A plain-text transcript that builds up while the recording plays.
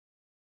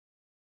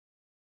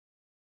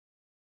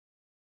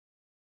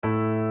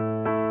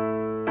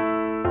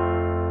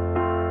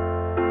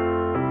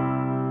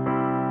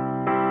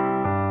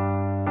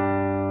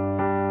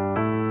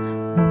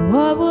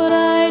What would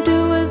I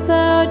do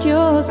without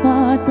your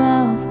smart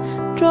mouth,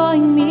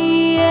 drawing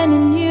me in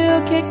and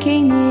you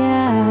kicking me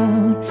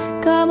out?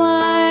 Got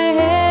my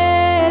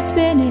head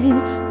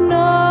spinning,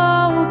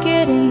 no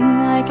kidding,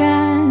 I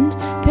can't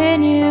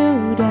pin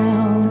you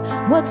down.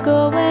 What's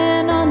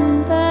going on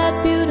in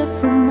that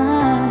beautiful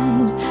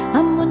mind?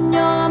 I'm on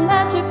your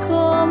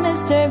magical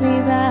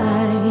mystery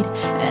ride,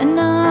 and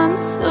I'm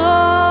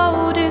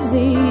so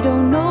dizzy,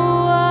 don't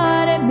know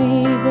what it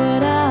means,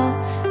 but I'll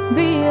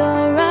be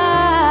alright.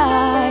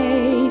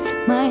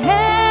 My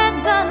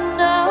head's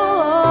underwater,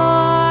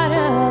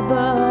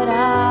 but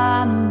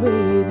I'm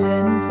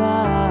breathing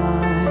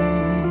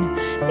fine.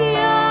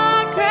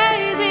 You're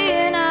crazy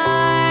and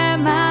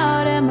I'm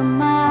out of my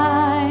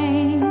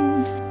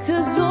mind,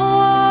 'cause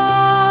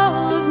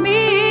all of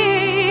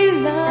me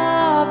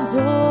loves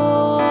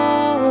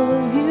all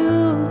of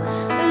you.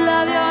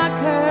 Love your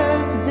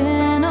curves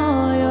and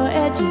all your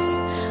edges,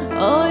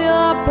 all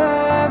your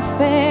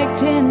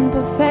perfect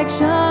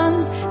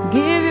imperfections.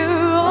 Give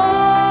your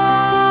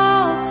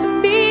all to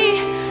me,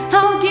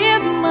 I'll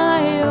give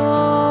my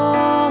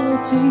all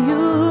to you.